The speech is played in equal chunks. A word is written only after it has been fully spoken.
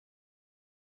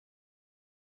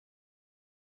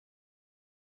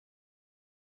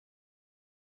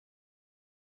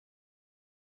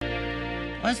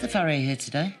Why's the farrier here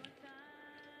today?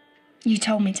 You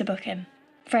told me to book him.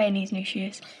 Freya needs new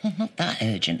shoes. Well, not that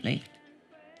urgently.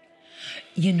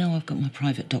 You know I've got my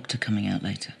private doctor coming out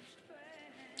later.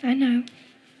 I know.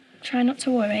 Try not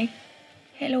to worry.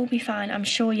 It'll all be fine. I'm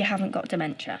sure you haven't got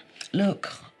dementia.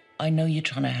 Look, I know you're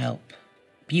trying to help,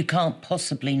 but you can't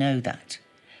possibly know that.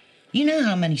 You know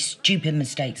how many stupid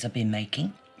mistakes I've been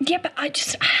making? Yeah, but I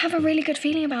have a really good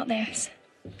feeling about this.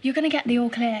 You're going to get the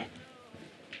all clear.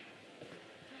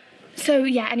 So,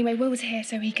 yeah, anyway, Will's here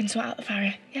so he can sort out the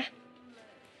farrier, yeah?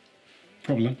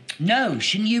 Problem? No,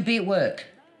 shouldn't you be at work?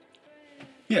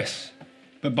 Yes,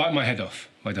 but bite my head off,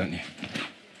 why don't you?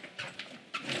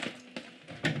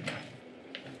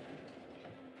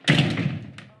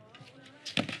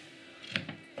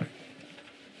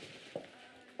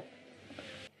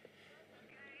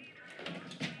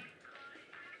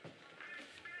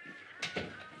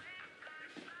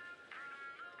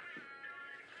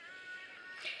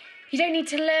 You don't need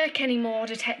to lurk anymore,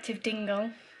 Detective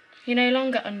Dingle. You're no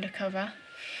longer undercover.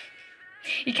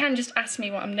 You can just ask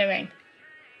me what I'm doing.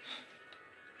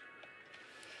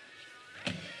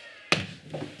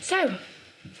 So,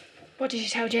 what did you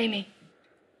tell Jamie?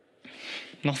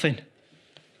 Nothing.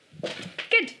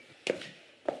 Good.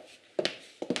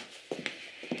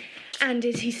 And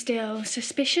is he still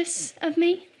suspicious of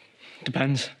me?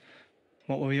 Depends.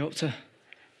 What were we up to?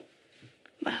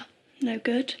 Well, no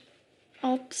good.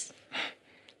 Odds.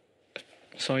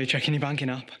 Saw you checking your banking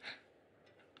app.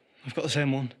 I've got the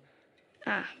same one.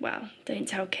 Ah, well, don't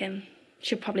tell Kim.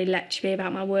 She'll probably lecture me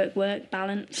about my work-work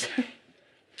balance.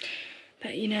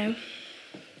 But, you know,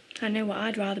 I know what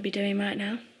I'd rather be doing right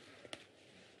now.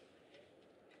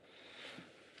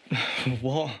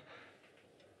 What?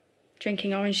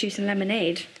 Drinking orange juice and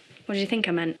lemonade. What did you think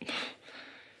I meant?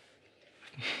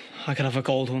 I could have a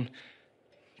cold one.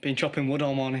 Been chopping wood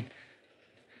all morning.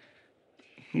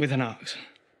 With an axe.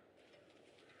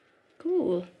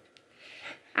 Cool.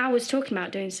 I was talking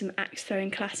about doing some axe throwing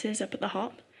classes up at the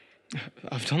Hop.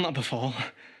 I've done that before.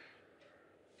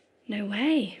 No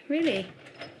way, really?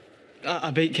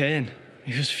 I beat Kane.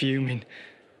 He was fuming.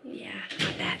 Yeah,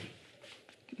 I bet.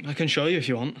 I can show you if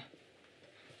you want.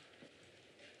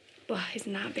 Well,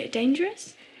 isn't that a bit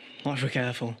dangerous? Not if we're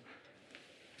careful.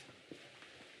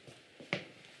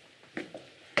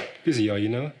 Busy are you,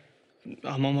 Noah?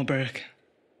 I'm on my break.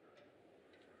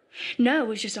 No,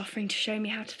 was just offering to show me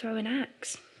how to throw an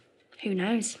axe. Who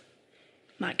knows?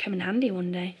 Might come in handy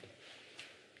one day.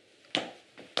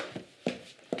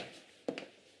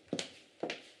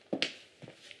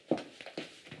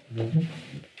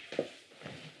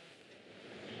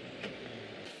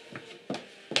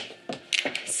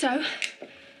 So,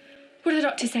 what did the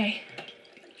doctor say?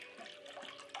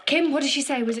 Kim, what did she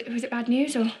say? Was it bad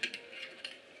news or?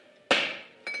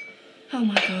 Oh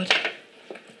my God.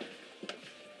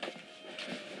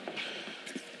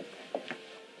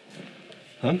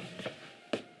 Huh?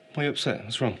 Why are you upset?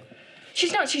 What's wrong?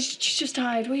 She's not. She's just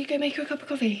tired. Will you go make her a cup of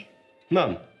coffee?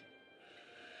 Mum?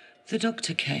 The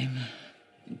doctor came,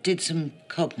 did some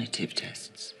cognitive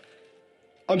tests.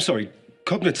 I'm sorry,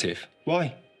 cognitive?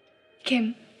 Why?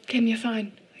 Kim, you're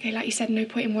fine. Okay, like you said, no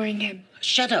point in worrying him.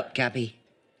 Shut up, Gabby.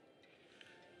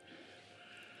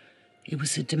 It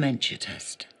was a dementia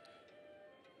test.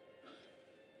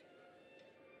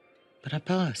 But I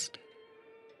passed.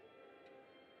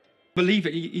 Believe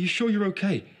it, you sure you're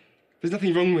okay? There's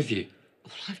nothing wrong with you.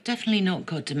 Well, I've definitely not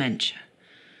got dementia.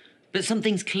 But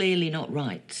something's clearly not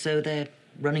right, so they're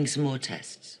running some more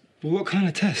tests. Well, what kind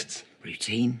of tests?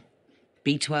 Routine,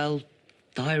 B12,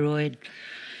 thyroid.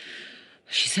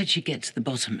 She said she'd get to the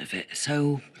bottom of it,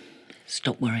 so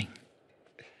stop worrying.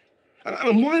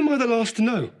 And why am I the last to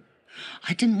know?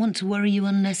 I didn't want to worry you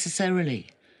unnecessarily.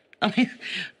 I mean,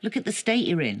 look at the state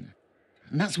you're in.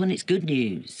 And that's when it's good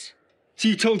news. So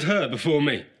you told her before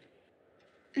me?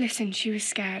 Listen, she was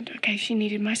scared, okay? She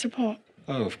needed my support.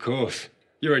 Oh, of course.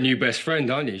 You're a new best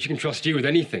friend, aren't you? She can trust you with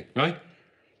anything, right?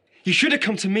 You should have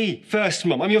come to me first,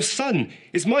 Mum. I'm your son.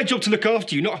 It's my job to look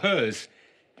after you, not hers.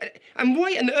 And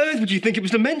why on earth would you think it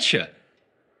was dementia?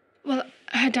 Well,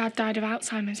 her dad died of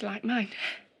Alzheimer's like mine.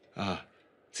 Ah,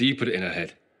 so you put it in her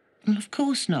head? Well, of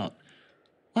course not.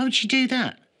 Why would she do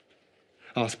that?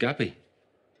 Ask Gabby.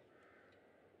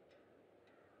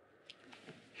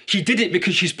 She did it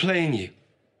because she's playing you.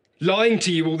 Lying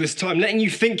to you all this time, letting you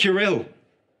think you're ill.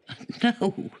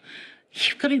 No,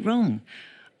 you've got it wrong.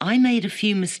 I made a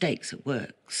few mistakes at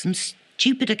work, some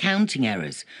stupid accounting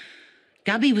errors.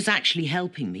 Gabby was actually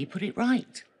helping me put it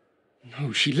right.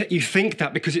 No, she let you think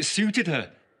that because it suited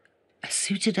her.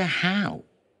 Suited her how?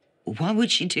 Why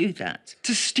would she do that?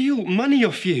 To steal money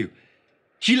off you.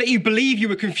 She let you believe you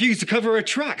were confused to cover her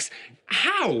tracks.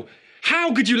 How?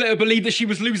 How could you let her believe that she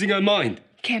was losing her mind?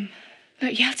 Kim,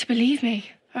 look, you have to believe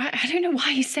me. All right? I don't know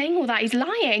why he's saying all that. He's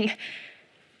lying.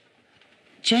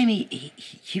 Jamie,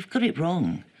 you've got it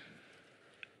wrong.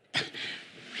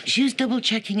 She was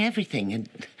double-checking everything and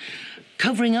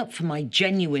covering up for my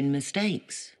genuine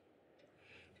mistakes.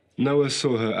 Noah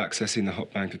saw her accessing the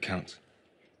hot bank account,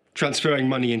 transferring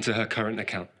money into her current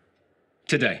account.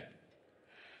 Today.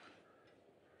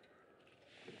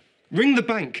 Ring the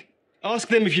bank. Ask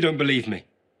them if you don't believe me.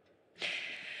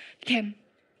 Kim,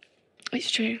 it's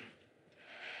true.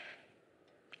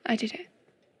 I did it.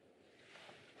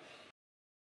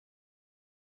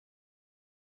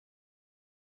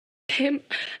 Kim,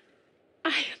 I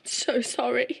am so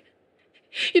sorry.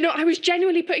 You know, I was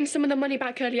genuinely putting some of the money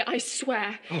back earlier, I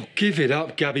swear. Oh, give it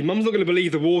up, Gabby. Mum's not going to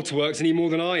believe the waterworks any more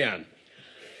than I am.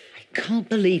 I can't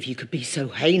believe you could be so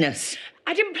heinous.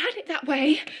 I didn't plan it that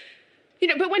way. You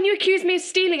know, but when you accused me of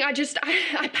stealing,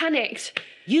 I panicked.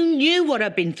 You knew what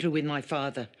I'd been through with my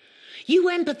father. You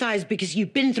empathise because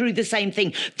you've been through the same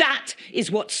thing. That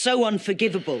is what's so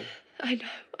unforgivable. I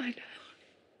know.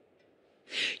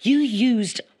 You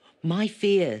used my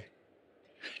fear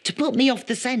to put me off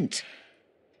the scent.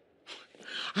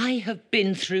 I have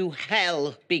been through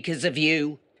hell because of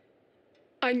you.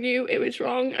 I knew it was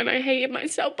wrong and I hated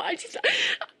myself, but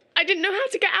I didn't know how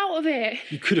to get out of it.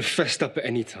 You could have fessed up at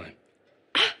any time.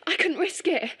 I couldn't risk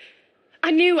it.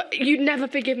 I knew you'd never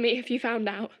forgive me if you found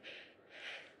out.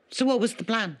 So what was the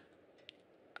plan?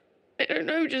 I don't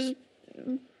know, just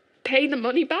pay the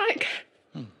money back.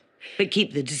 But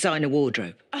keep the designer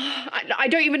wardrobe. I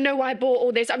don't even know why I bought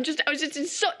all this. I was just in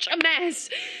such a mess.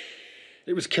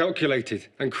 It was calculated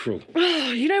and cruel.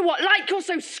 Oh, you know what? Like you're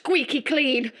so squeaky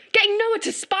clean. Getting Noah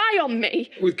to spy on me.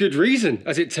 With good reason,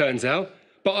 as it turns out.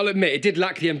 But I'll admit, it did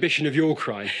lack the ambition of your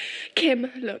crime.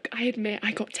 Kim, look, I admit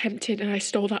I got tempted and I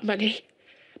stole that money.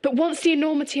 But once the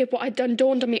enormity of what I'd done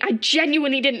dawned on me, I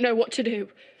genuinely didn't know what to do.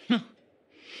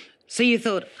 So you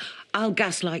thought, I'll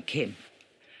gaslight Kim.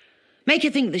 Make her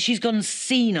think that she's gone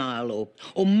senile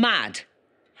or mad.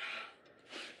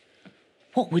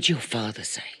 What would your father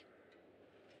say?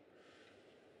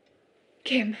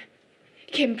 Kim,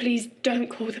 please don't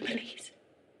call the police.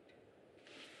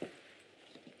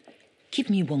 Give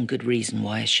me one good reason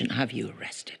why I shouldn't have you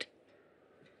arrested.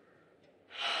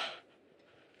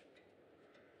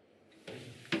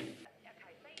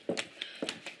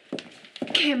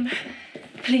 Kim,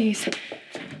 please.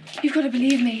 You've got to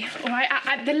believe me, all right?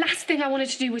 The last thing I wanted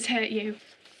to do was hurt you.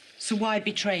 So why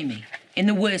betray me in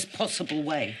the worst possible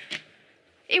way?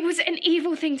 It was an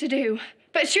evil thing to do.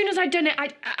 But as soon as I'd done it,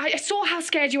 I saw how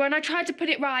scared you were and I tried to put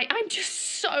it right. I'm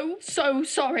just so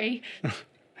sorry.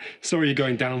 Sorry you're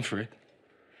going down for it.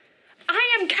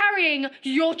 I am carrying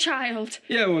your child.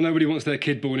 Yeah, well, nobody wants their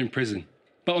kid born in prison.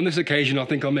 But on this occasion, I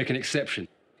think I'll make an exception.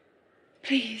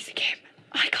 Please, Kim,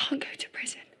 I can't go to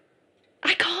prison.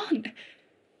 I can't.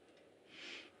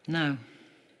 No.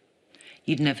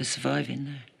 You'd never survive in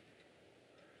there.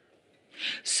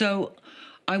 So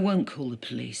I won't call the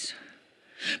police.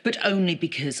 But only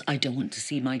because I don't want to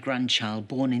see my grandchild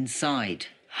born inside.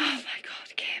 Oh, my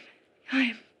God,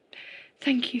 Kim.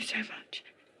 Thank you so much.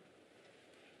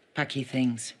 Pack your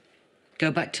things.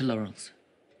 Go back to Laurel's.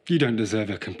 You don't deserve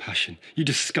her compassion. You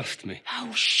disgust me.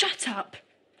 Oh, shut up.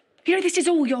 You know, this is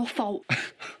all your fault.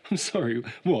 I'm sorry,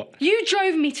 what? You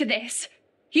drove me to this.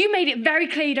 You made it very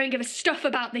clear you don't give a stuff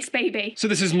about this baby. So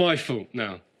this is my fault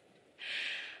now?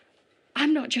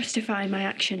 I'm not justifying my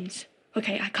actions.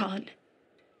 Okay, I can't.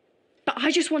 But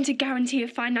I just wanted guarantee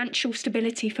of financial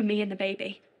stability for me and the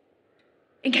baby.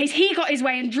 In case he got his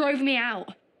way and drove me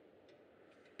out.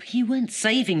 But you weren't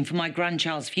saving for my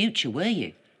grandchild's future, were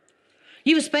you?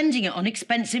 You were spending it on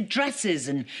expensive dresses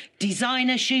and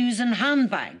designer shoes and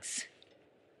handbags.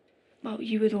 Well,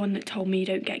 you were the one that told me you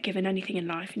don't get given anything in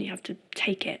life and you have to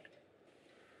take it.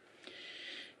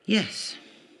 Yes.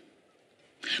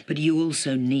 But you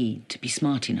also need to be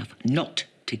smart enough not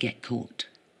to get caught.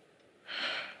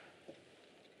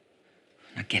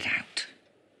 Now get out.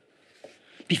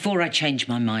 Before I change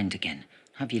my mind again,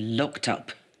 have you locked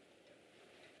up.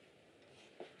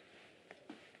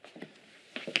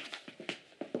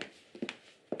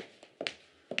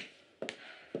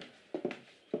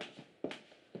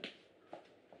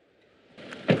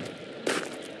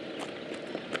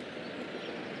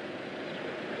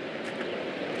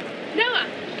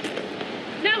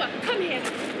 Noah, come here.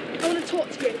 I want to talk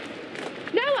to you.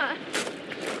 Noah!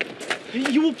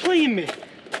 You were playing me.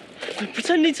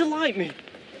 Pretending to like me.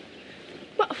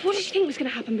 What did you think was going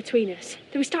to happen between us?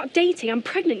 Did we start dating? I'm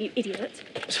pregnant, you idiot.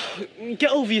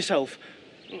 Get over yourself.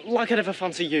 Like I'd ever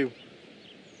fancy you.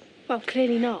 Well,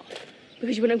 clearly not,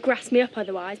 because you wouldn't have grasped me up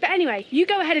otherwise. But anyway, you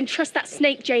go ahead and trust that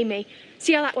snake Jamie.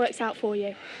 See how that works out for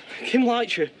you. Kim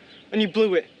liked you, and you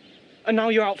blew it. And now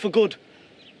you're out for good.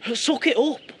 Suck it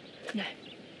up. No.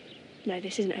 No,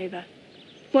 this isn't over.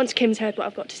 Once Kim's heard what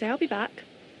I've got to say, I'll be back.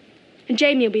 And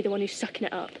Jamie will be the one who's sucking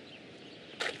it up.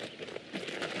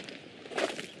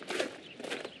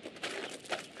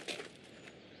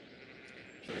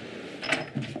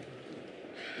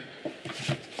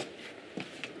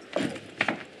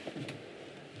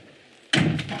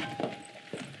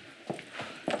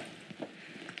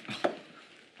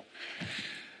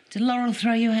 Did Laurel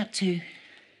throw you out too?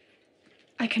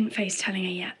 I couldn't face telling her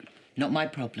yet. Not my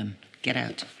problem. Get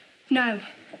out. No.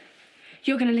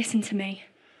 You're going to listen to me.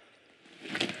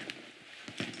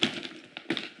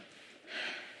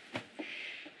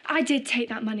 I did take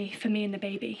that money for me and the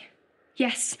baby.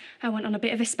 Yes, I went on a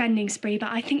bit of a spending spree, but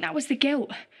I think that was the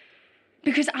guilt.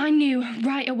 Because I knew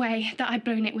right away that I'd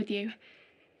blown it with you.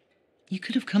 You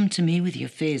could have come to me with your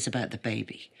fears about the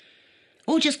baby.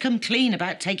 Or just come clean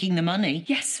about taking the money.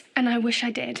 Yes, and I wish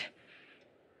I did.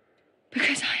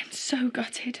 Because I am so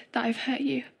gutted that I've hurt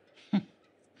you.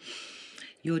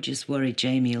 You're just worried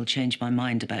Jamie will change my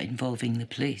mind about involving the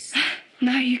police.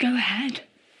 No, you go ahead.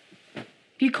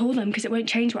 You call them, because it won't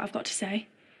change what I've got to say.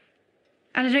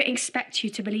 And I don't expect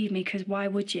you to believe me, because why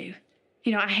would you?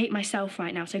 You know, I hate myself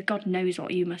right now, so God knows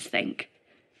what you must think.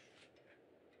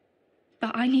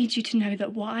 But I need you to know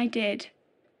that what I did,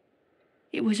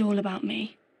 it was all about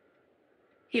me.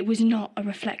 It was not a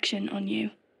reflection on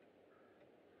you.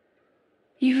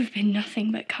 You have been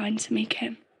nothing but kind to me,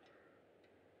 Kim.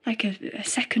 Like a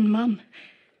second mum.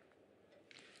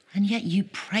 And yet you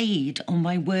preyed on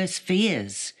my worst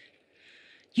fears.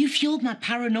 You fueled my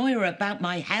paranoia about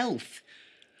my health.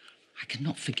 I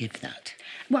cannot forgive that.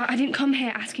 Well, I didn't come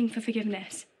here asking for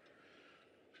forgiveness.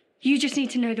 You just need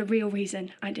to know the real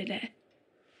reason I did it.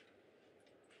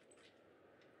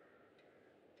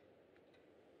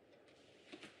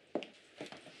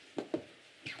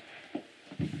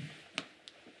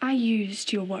 I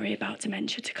used your worry about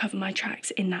dementia to cover my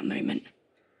tracks in that moment.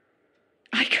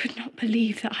 I could not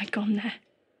believe that I'd gone there.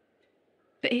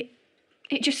 But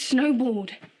it just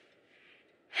snowballed.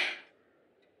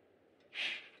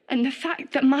 And the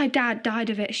fact that my dad died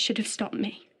of it should have stopped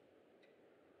me.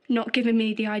 Not given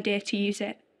me the idea to use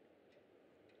it.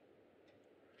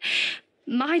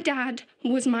 My dad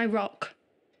was my rock.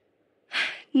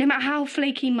 No matter how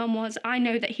flaky Mum was, I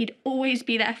know that he'd always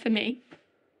be there for me.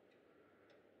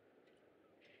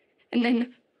 And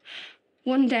then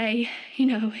one day, you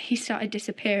know, he started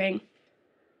disappearing.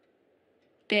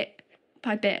 Bit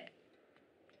by bit.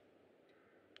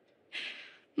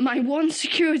 My one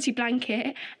security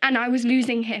blanket, and I was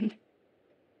losing him.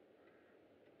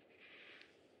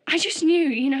 I just knew,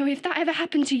 you know, if that ever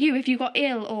happened to you, if you got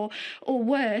ill or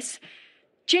worse,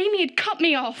 Jamie had cut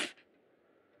me off.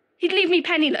 He'd leave me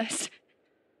penniless.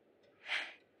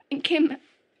 And Kim,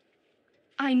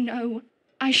 I know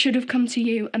I should have come to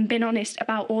you and been honest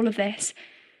about all of this.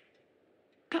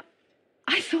 But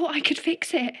I thought I could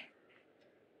fix it.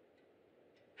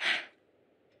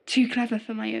 Too clever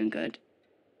for my own good.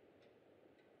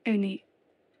 Only,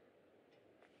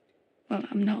 well,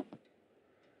 I'm not.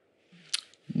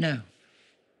 No.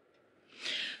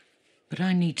 But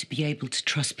I need to be able to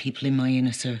trust people in my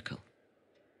inner circle.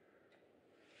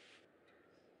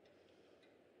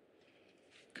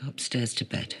 Go upstairs to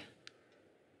bed.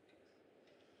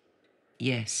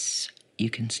 Yes, you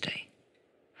can stay.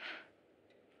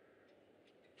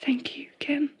 Thank you,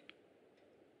 Kim.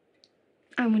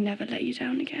 I will never let you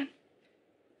down again.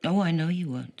 Oh, I know you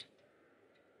won't.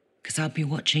 'Cause I'll be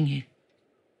watching you.